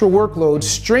 This extra workload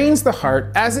strains the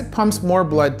heart as it pumps more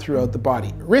blood throughout the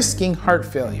body, risking heart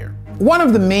failure. One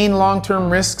of the main long-term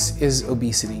risks is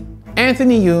obesity.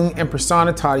 Anthony Jung and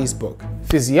Prasanna Tadi's book,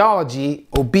 Physiology,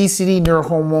 Obesity,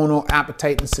 Neurohormonal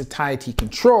Appetite and Satiety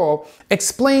Control,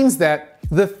 explains that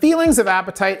the feelings of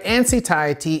appetite and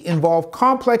satiety involve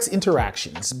complex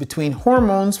interactions between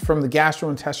hormones from the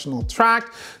gastrointestinal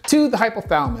tract to the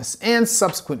hypothalamus and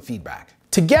subsequent feedback.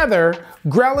 Together,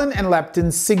 ghrelin and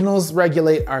leptin signals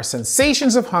regulate our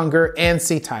sensations of hunger and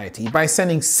satiety by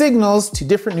sending signals to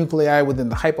different nuclei within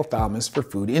the hypothalamus for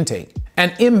food intake.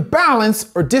 An imbalance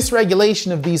or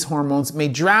dysregulation of these hormones may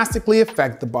drastically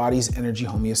affect the body's energy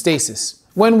homeostasis.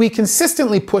 When we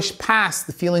consistently push past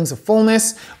the feelings of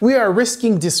fullness, we are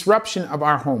risking disruption of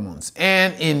our hormones,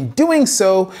 and in doing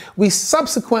so, we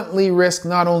subsequently risk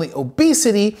not only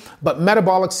obesity, but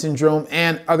metabolic syndrome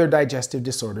and other digestive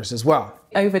disorders as well.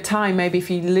 Over time, maybe if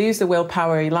you lose the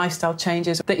willpower, your lifestyle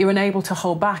changes, that you're unable to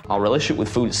hold back. Our relationship with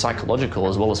food is psychological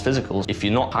as well as physical. If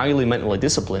you're not highly mentally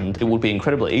disciplined, it would be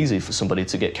incredibly easy for somebody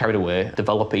to get carried away,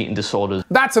 develop eating disorders.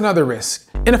 That's another risk.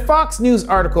 In a Fox News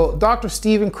article, Dr.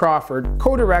 Stephen Crawford,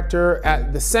 co-director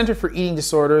at the Center for Eating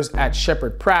Disorders at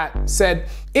Shepherd Pratt, said,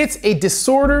 "It's a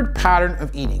disordered pattern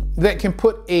of eating that can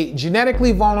put a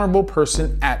genetically vulnerable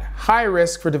person at high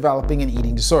risk for developing an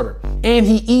eating disorder." And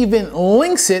he even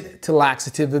links it to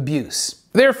laxative abuse.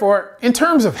 Therefore, in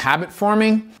terms of habit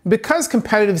forming, because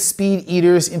competitive speed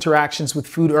eaters' interactions with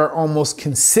food are almost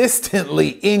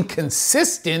consistently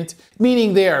inconsistent,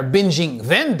 meaning they are binging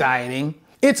then dieting,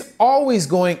 it's always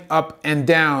going up and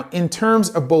down in terms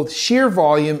of both sheer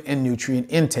volume and nutrient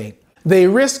intake. They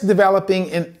risk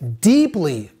developing a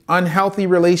deeply unhealthy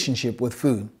relationship with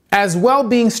food. As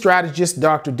well-being strategist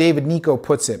Dr. David Nico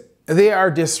puts it, they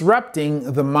are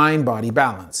disrupting the mind-body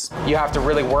balance. You have to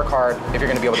really work hard if you're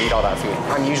going to be able to eat all that food.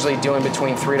 I'm usually doing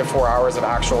between 3 to 4 hours of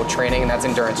actual training, and that's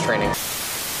endurance training.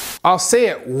 I'll say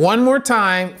it one more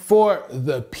time for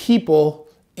the people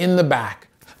in the back.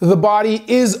 The body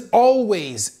is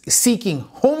always seeking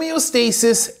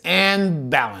homeostasis and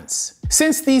balance.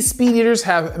 Since these speed eaters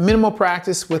have minimal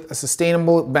practice with a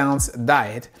sustainable, balanced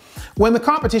diet, when the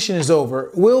competition is over,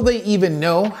 will they even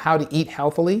know how to eat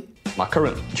healthily? My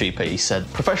current GP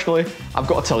said, professionally, I've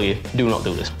got to tell you, do not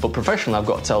do this. But professionally, I've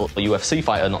got to tell a UFC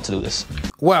fighter not to do this.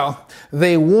 Well,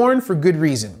 they warn for good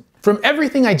reason. From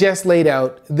everything I just laid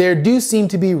out, there do seem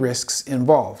to be risks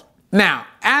involved. Now,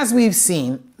 as we've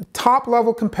seen,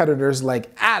 top-level competitors like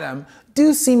Adam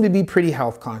do seem to be pretty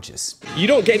health conscious. You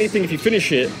don't get anything if you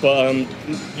finish it, but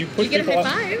you push You get a people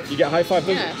high out. five. You get a high five.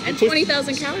 Yeah, and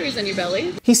 20,000 calories in your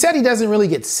belly. He said he doesn't really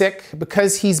get sick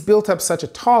because he's built up such a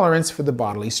tolerance for the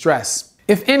bodily stress.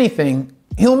 If anything,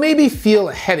 he'll maybe feel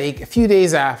a headache a few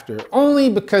days after, only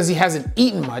because he hasn't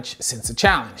eaten much since the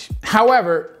challenge.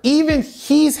 However, even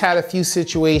he's had a few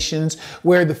situations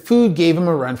where the food gave him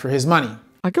a run for his money.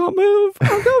 I can't move, I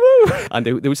can't move. And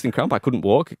there was in cramp, I couldn't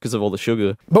walk because of all the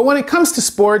sugar. But when it comes to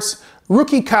sports,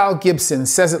 rookie Kyle Gibson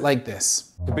says it like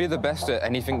this. To be the best at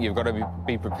anything, you've got to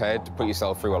be prepared to put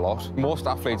yourself through a lot. Most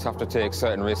athletes have to take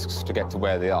certain risks to get to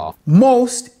where they are.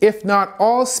 Most, if not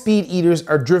all, speed eaters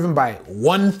are driven by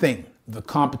one thing, the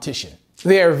competition.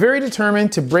 They are very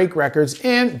determined to break records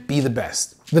and be the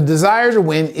best. The desire to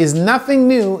win is nothing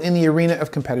new in the arena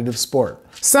of competitive sport.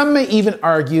 Some may even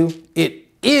argue it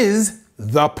is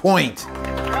the point.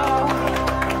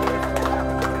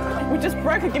 We just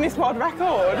broke a Guinness World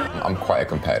Record. I'm quite a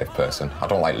competitive person. I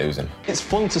don't like losing. It's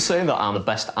fun to say that I'm the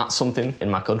best at something in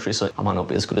my country, so I might not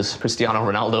be as good as Cristiano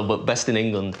Ronaldo, but best in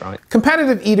England, right?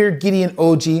 Competitive eater Gideon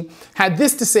Oji had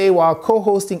this to say while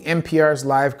co-hosting NPR's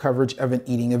live coverage of an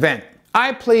eating event.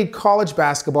 I played college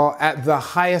basketball at the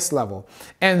highest level,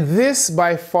 and this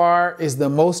by far is the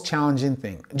most challenging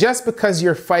thing, just because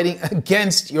you're fighting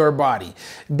against your body.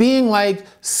 Being like,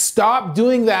 stop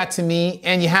doing that to me,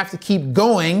 and you have to keep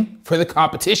going for the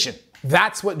competition.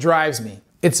 That's what drives me.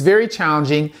 It's very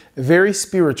challenging, very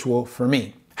spiritual for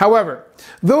me. However,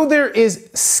 though there is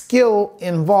skill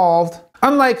involved,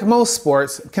 unlike most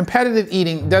sports, competitive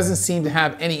eating doesn't seem to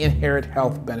have any inherent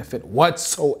health benefit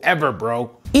whatsoever,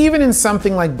 bro. Even in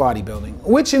something like bodybuilding,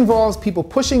 which involves people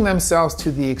pushing themselves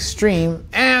to the extreme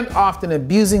and often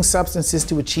abusing substances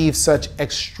to achieve such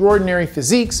extraordinary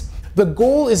physiques, the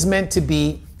goal is meant to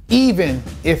be, even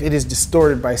if it is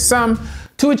distorted by some,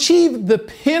 to achieve the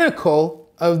pinnacle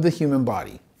of the human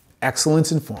body,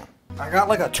 excellence in form. I got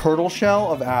like a turtle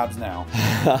shell of abs now.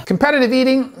 Competitive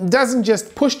eating doesn't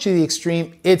just push to the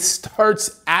extreme, it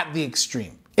starts at the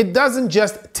extreme. It doesn't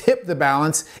just tip the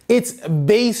balance, it's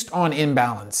based on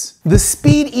imbalance. The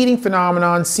speed eating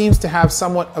phenomenon seems to have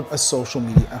somewhat of a social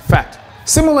media effect.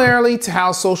 Similarly to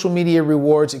how social media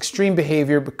rewards extreme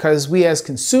behavior because we as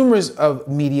consumers of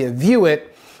media view it,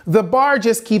 the bar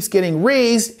just keeps getting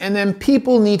raised, and then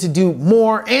people need to do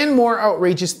more and more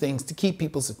outrageous things to keep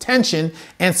people's attention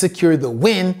and secure the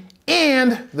win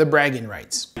and the bragging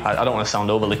rights. I don't want to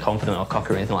sound overly confident or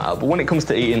cocky or anything like that, but when it comes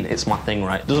to eating, it's my thing,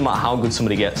 right? Doesn't matter how good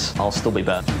somebody gets, I'll still be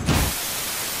better.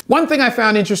 One thing I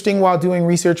found interesting while doing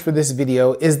research for this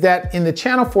video is that in the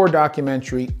Channel 4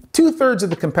 documentary, 2/3 of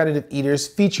the competitive eaters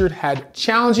featured had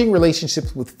challenging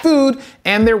relationships with food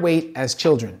and their weight as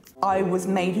children. I was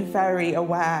made very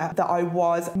aware that I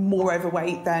was more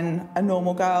overweight than a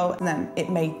normal girl, and then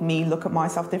it made me look at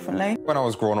myself differently. When I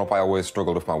was growing up, I always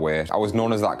struggled with my weight. I was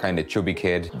known as that kind of chubby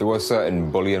kid. There were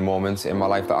certain bullying moments in my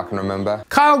life that I can remember.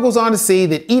 Kyle goes on to say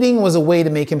that eating was a way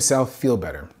to make himself feel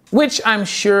better, which I'm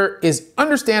sure is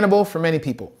understandable for many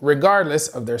people, regardless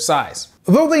of their size.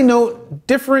 Though they note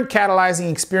different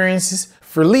catalyzing experiences,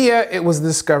 for Leah, it was the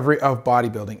discovery of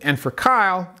bodybuilding, and for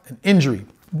Kyle, an injury.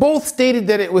 Both stated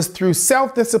that it was through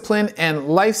self-discipline and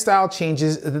lifestyle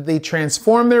changes that they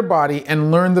transformed their body and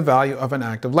learned the value of an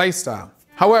active lifestyle.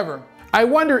 However, I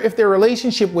wonder if their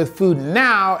relationship with food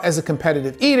now as a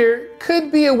competitive eater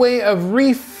could be a way of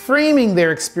reframing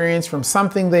their experience from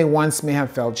something they once may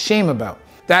have felt shame about.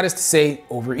 That is to say,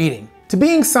 overeating, to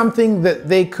being something that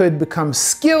they could become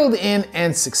skilled in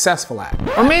and successful at.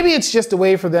 Or maybe it's just a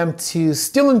way for them to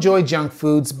still enjoy junk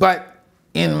foods, but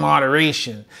in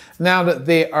moderation, now that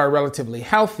they are relatively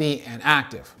healthy and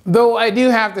active. Though I do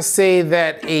have to say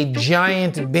that a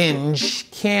giant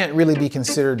binge can't really be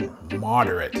considered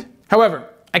moderate. However,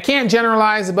 I can't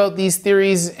generalize about these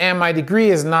theories, and my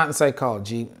degree is not in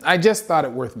psychology. I just thought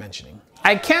it worth mentioning.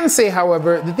 I can say,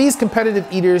 however, that these competitive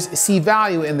eaters see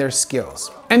value in their skills.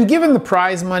 And given the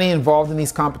prize money involved in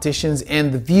these competitions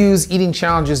and the views eating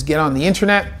challenges get on the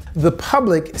internet, the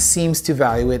public seems to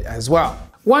value it as well.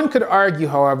 One could argue,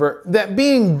 however, that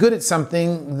being good at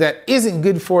something that isn't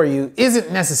good for you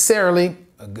isn't necessarily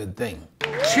a good thing.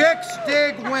 Chicks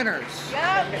dig winners.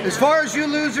 As far as you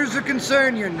losers are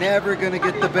concerned, you're never gonna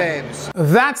get the babes.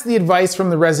 That's the advice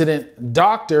from the resident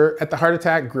doctor at the Heart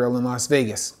Attack Grill in Las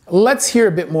Vegas. Let's hear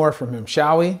a bit more from him,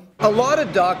 shall we? A lot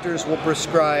of doctors will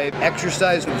prescribe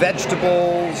exercise,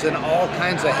 vegetables, and all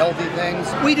kinds of healthy things.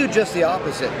 We do just the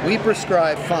opposite. We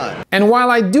prescribe fun. And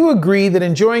while I do agree that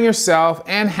enjoying yourself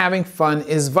and having fun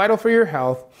is vital for your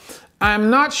health,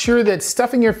 I'm not sure that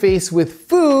stuffing your face with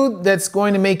food that's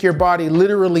going to make your body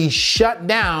literally shut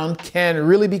down can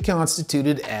really be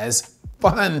constituted as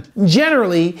fun.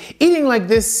 Generally, eating like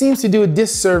this seems to do a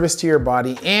disservice to your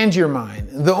body and your mind.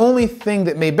 The only thing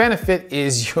that may benefit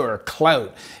is your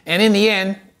clout. And in the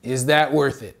end, is that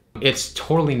worth it? It's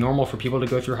totally normal for people to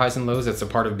go through highs and lows. That's a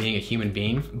part of being a human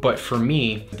being. But for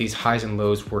me, these highs and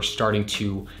lows were starting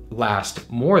to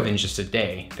last more than just a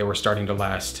day. They were starting to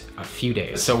last a few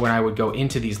days. So when I would go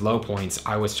into these low points,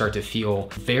 I would start to feel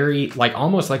very,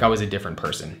 almost like I was a different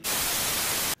person.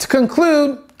 To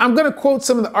conclude, I'm gonna quote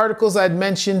some of the articles I'd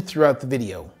mentioned throughout the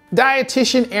video.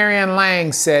 Dietitian Ariane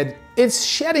Lang said, "It's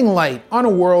shedding light on a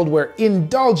world where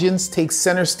indulgence takes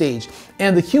center stage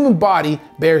and the human body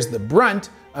bears the brunt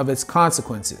of its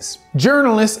consequences."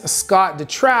 Journalist Scott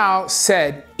Detrow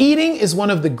said, "Eating is one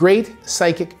of the great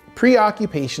psychic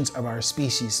preoccupations of our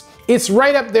species. It's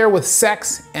right up there with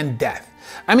sex and death.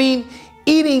 I mean,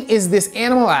 eating is this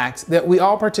animal act that we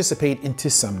all participate in to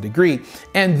some degree,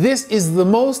 and this is the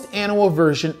most animal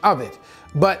version of it.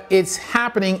 But it's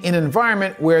happening in an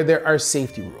environment where there are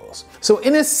safety rules. So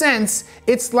in a sense,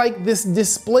 it's like this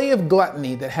display of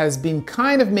gluttony that has been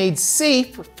kind of made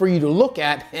safe for you to look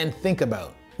at and think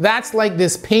about. That's like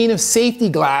this pane of safety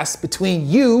glass between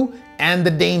you and the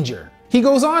danger. He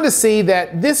goes on to say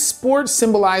that this sport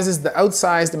symbolizes the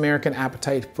outsized American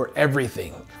appetite for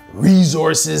everything.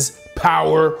 Resources,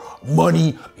 power,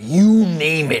 money, you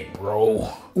name it, bro.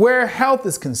 Where health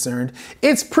is concerned,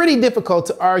 it's pretty difficult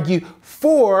to argue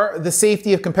for the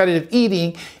safety of competitive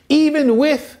eating, even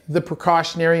with the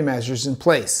precautionary measures in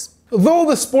place. Though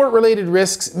the sport-related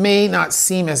risks may not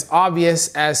seem as obvious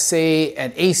as, say,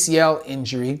 an ACL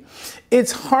injury,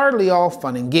 it's hardly all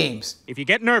fun and games. If you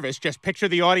get nervous, just picture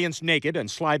the audience naked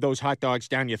and slide those hot dogs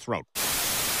down your throat.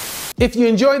 If you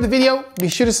enjoyed the video, be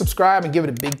sure to subscribe and give it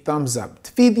a big thumbs up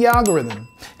to feed the algorithm.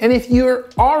 And if you're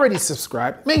already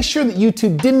subscribed, make sure that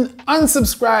YouTube didn't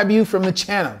unsubscribe you from the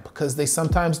channel, because they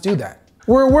sometimes do that.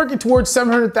 We're working towards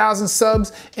 700,000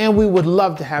 subs, and we would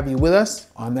love to have you with us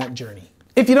on that journey.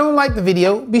 If you don't like the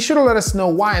video, be sure to let us know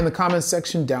why in the comments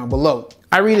section down below.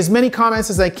 I read as many comments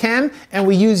as I can, and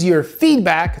we use your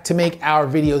feedback to make our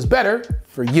videos better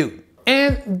for you.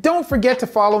 And don't forget to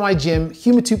follow my gym,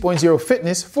 Human 2.0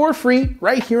 Fitness, for free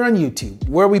right here on YouTube,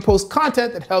 where we post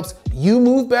content that helps you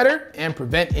move better and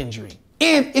prevent injury.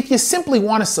 And if you simply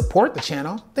want to support the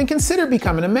channel, then consider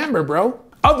becoming a member, bro.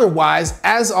 Otherwise,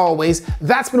 as always,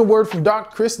 that's been a word from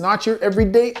Dr. Chris, not your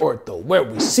everyday ortho, where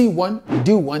we see one,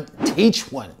 do one,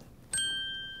 teach one.